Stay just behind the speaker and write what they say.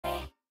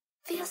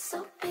feels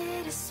so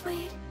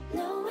bittersweet,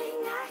 knowing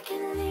I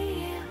can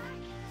leave.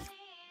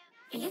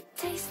 You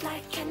taste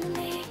like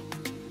candy,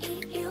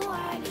 eat you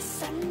on a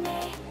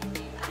Sunday.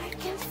 I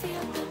can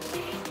feel the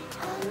beat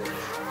on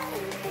my heart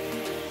and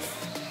beats.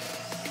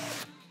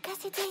 'Cause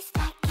you taste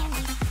like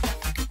candy.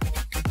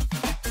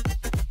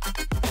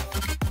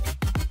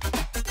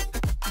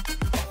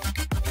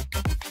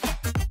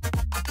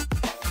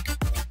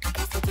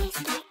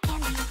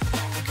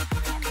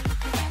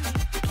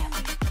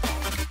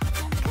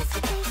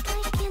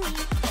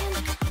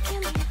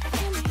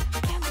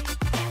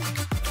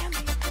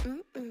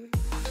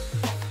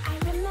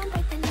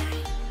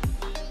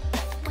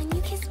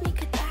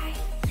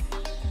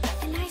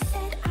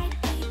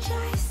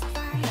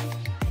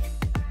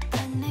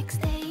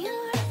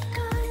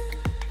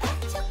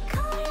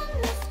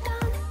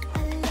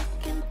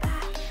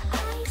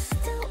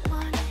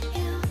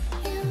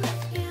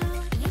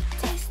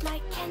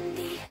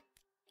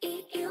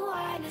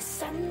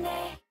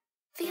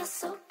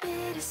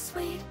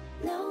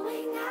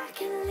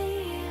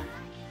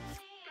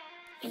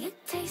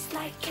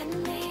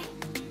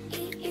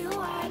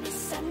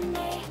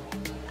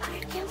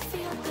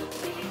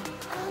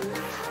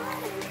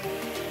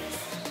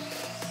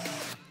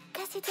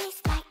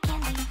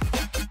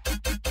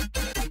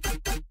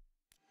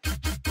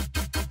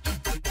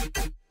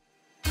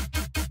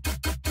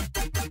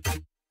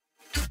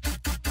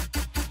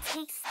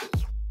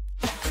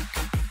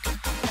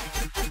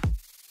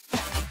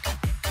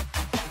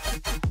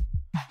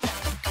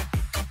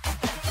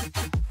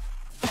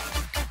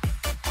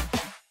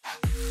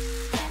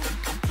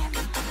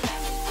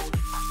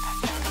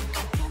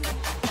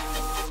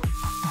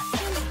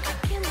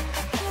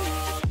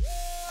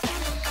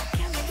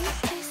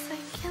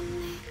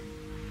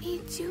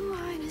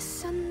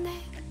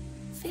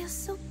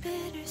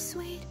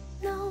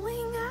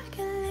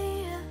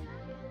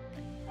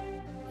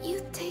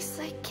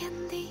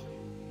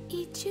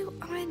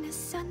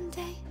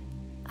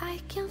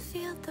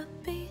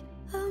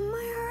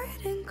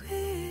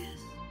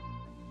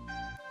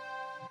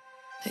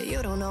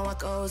 You don't know what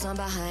goes on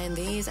behind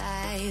these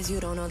eyes. You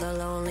don't know the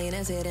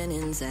loneliness hidden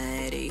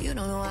inside. You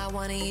don't know I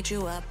wanna eat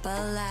you up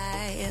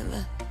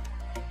alive.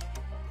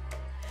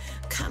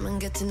 Come and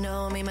get to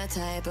know me, my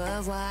type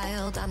of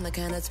wild. I'm the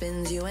kind that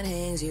spins you and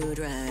hangs you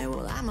dry.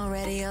 Well, I'm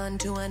already on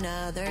to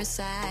another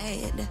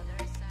side.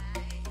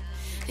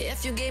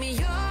 If you gave me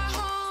your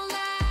whole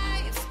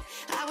life,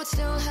 I would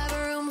still have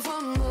room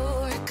for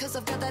more. 'Cause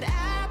I've got that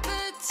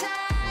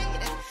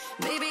appetite.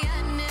 Baby,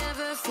 I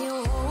never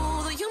feel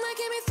whole. You might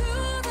get me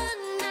through the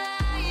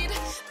night,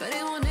 but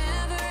it will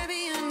never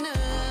be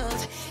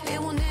enough. It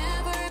will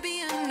never be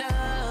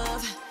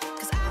enough.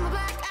 'Cause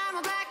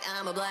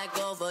I'm a black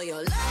girl for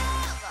your love.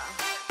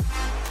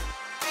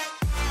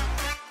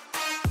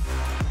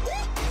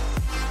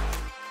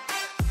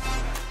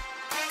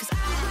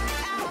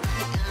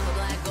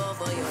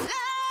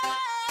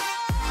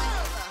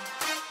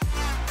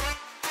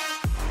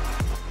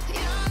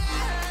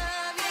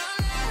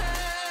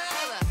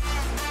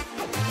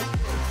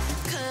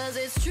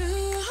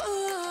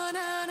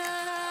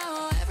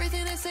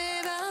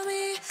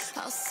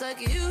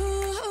 Like you,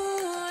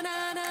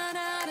 na na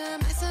na na,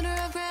 my center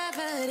of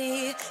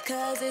gravity.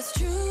 'Cause it's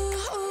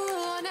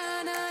true,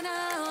 na na na,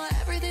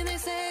 everything they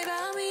say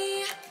about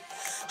me.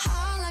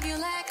 I'll love you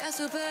like a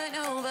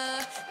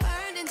supernova,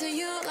 burned into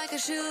you like a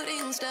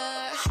shooting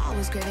star.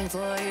 Always craving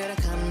for you to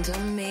come to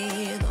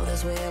me. Though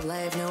this way of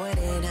life, no, it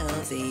ain't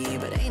healthy,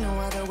 but ain't no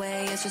other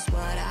way, it's just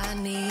what I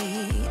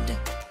need.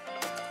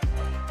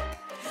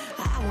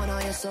 I want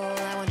all your soul,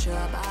 I want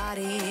your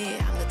body.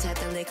 I'm the type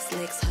that licks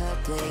her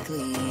plate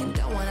clean.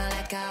 Don't wanna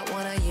let go,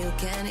 wanna you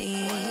can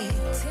eat.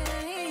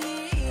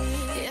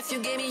 If you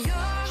gave me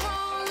your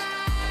whole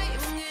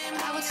life,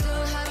 I would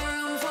still have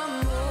room for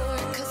more.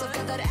 'Cause I've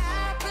got that